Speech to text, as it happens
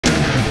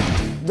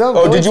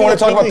Oh, did you want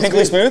to talk about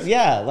Pinkly Smooth?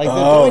 Yeah, like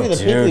going to the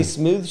Pinkly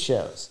Smooth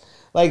shows.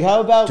 Like,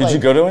 how about Did you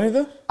go to any of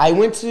them? I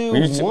went to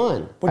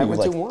one. What, were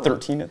you like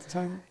 13 at the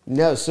time?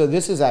 No, so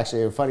this is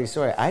actually a funny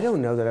story. I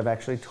don't know that I've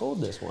actually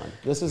told this one.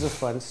 This is a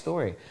fun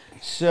story.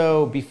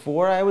 So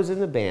before I was in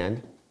the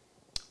band,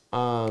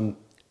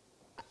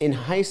 in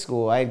high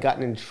school, I had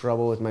gotten in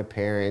trouble with my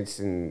parents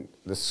and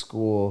the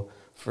school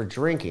for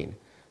drinking.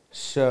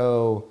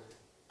 So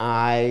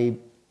I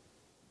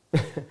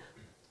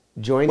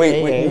joined AA.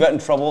 Wait, you got in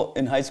trouble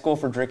in high school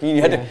for drinking?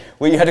 You had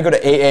to go to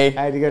AA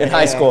I had to go to in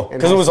high school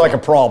because it was like a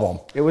problem.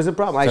 It was a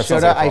problem. I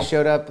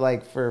showed up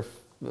like for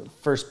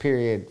first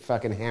period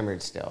fucking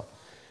hammered still.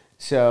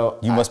 So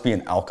you must be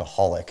an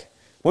alcoholic.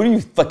 What are you,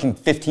 fucking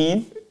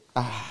 15?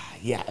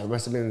 Yeah, it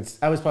must have been.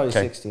 I was probably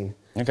 16.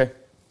 Okay.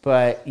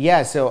 But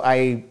yeah, so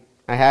I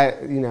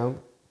had, you know,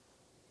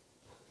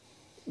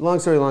 long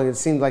story long, it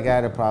seemed like I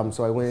had a problem,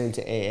 so I went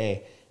into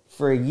AA.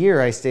 For a year,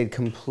 I stayed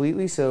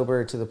completely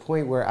sober to the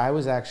point where I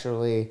was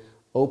actually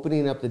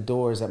opening up the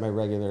doors at my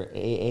regular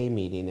AA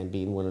meeting and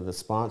being one of the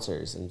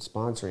sponsors and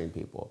sponsoring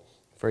people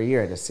for a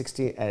year as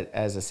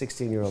a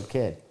 16-year-old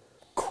kid.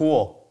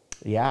 Cool.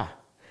 Yeah.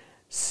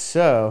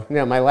 So, you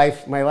know, my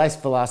life's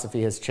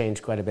philosophy has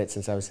changed quite a bit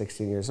since I was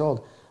 16 years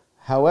old.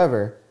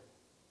 However,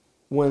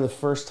 one of the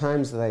first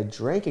times that I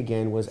drank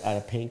again was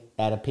at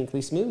a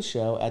Pinkly Smooth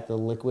show at the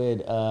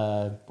Liquid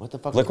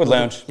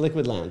Lounge.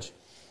 Liquid Lounge.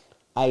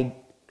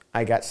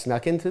 I got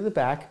snuck into the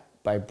back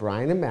by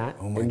Brian and Matt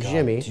and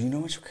Jimmy. Do you know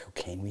how much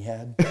cocaine we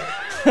had?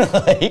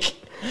 Like,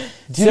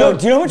 do you know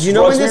how much drugs we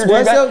were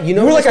doing back? We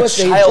were like a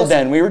child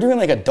then. We were doing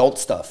like adult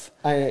stuff.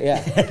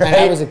 Yeah, right? And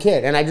I was a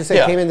kid, and I just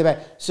came in the back.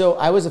 So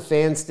I was a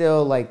fan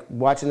still, like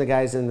watching the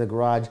guys in the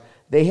garage.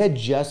 They had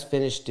just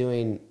finished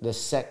doing the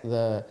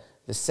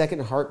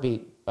second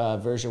Heartbeat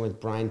version with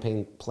Brian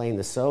playing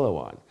the solo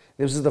on.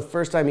 This was the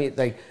first time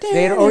they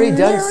had already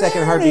done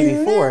Second Heartbeat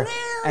before,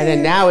 and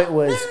then now it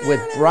was with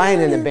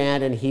Brian in the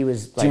band, and he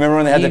was. Do you remember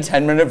when they had the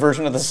 10-minute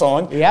version of the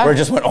song? Yeah, where it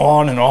just went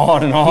on and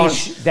on and on.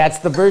 That's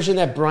the version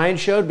that Brian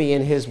showed me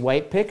in his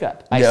white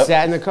pickup. I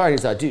sat in the car, and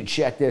he's like, "Dude,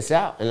 check this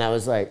out," and I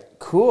was like,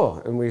 "Cool."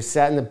 And we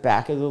sat in the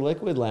back of the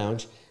Liquid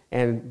Lounge,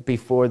 and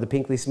before the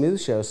Pinkly Smooth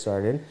show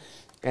started,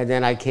 and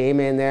then I came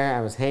in there.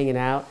 I was hanging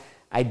out.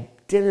 I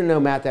didn't know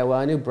Matt that well.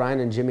 I knew Brian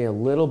and Jimmy a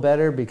little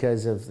better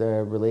because of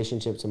their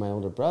relationship to my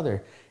older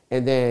brother.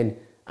 And then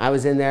I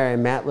was in there,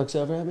 and Matt looks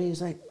over at me.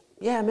 He's like,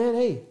 "Yeah, man,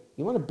 hey,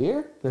 you want a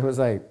beer?" And I was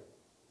like,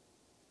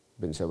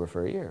 "Been sober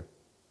for a year.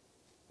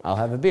 I'll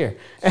have a beer."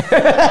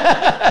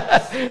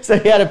 So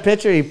he had a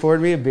pitcher. He poured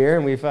me a beer,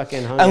 and we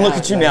fucking hung out. And look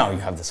at you now. You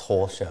have this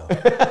whole show.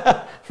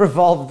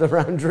 Revolved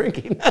around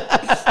drinking.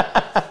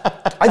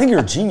 I think you're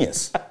a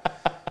genius.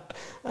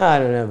 I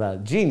don't know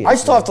about genius. I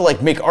still have to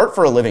like make art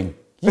for a living.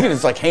 You can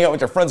just like hang out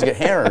with your friends and get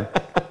hammered.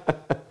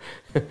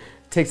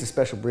 Takes a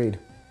special breed.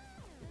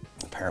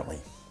 Apparently.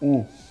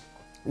 No,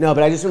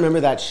 but I just remember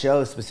that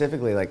show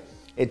specifically. Like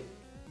it,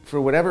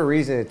 for whatever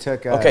reason, it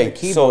took the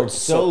keyboard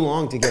so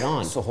long to get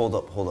on. So hold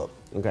up.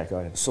 Okay, go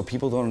ahead. So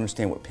people don't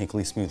understand what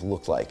Pinkly Smooth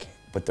looked like,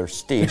 but their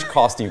stage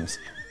costumes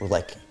were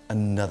like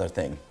another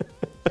thing.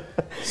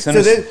 So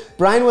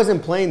Brian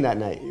wasn't playing that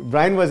night.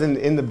 Brian wasn't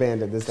in the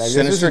band at this time.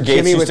 Sinister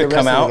Gates used to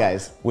come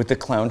out with the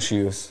clown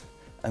shoes.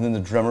 And then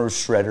the drummer was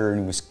Shredder,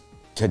 and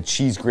he had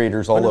cheese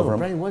graters all over him.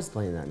 Brian was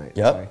playing that night.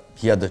 Yep. Sorry.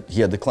 He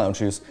had the clown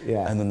shoes.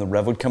 Yeah. And then the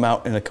Rev would come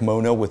out in a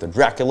kimono with a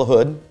Dracula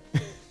hood.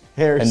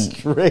 Hair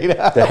straight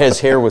up. His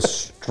hair was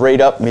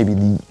straight up,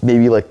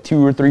 maybe like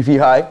 2 or 3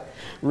 feet high.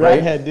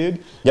 Right head,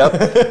 dude. Yep.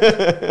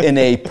 In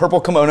a purple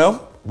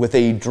kimono with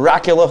a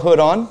Dracula hood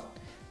on,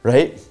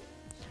 right?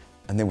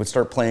 And they would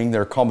start playing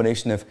their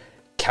combination of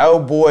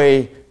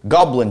Cowboy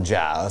Goblin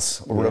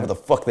jazz, or whatever the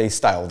fuck they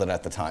styled it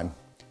at the time.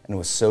 And it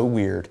was so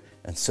weird.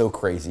 And so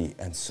crazy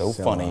and so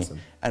funny, awesome.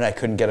 And I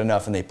couldn't get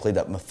enough. And they played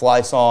that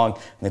Mafly song,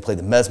 and they played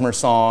the Mesmer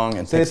song,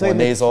 and so they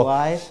Nasal.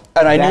 Mafly,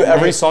 and I knew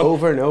every song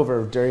over and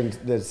over during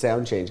the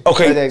sound change.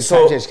 Okay,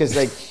 because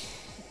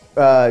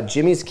like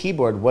Jimmy's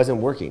keyboard wasn't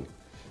working,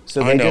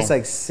 so they just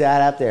like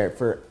sat out there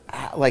for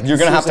like. You're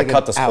gonna have to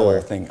cut this whole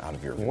thing out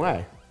of your.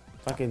 Why?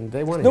 Fucking,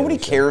 they want. Nobody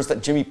cares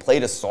that Jimmy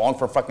played a song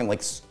for fucking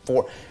like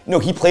 4. No,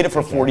 he played it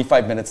for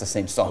 45 minutes. The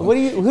same song. Who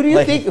do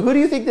you think? Who do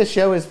you think this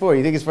show is for?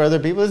 You think it's for other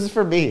people? This is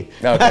for me.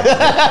 Okay.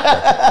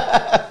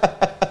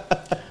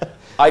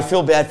 I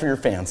feel bad for your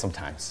fans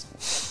sometimes.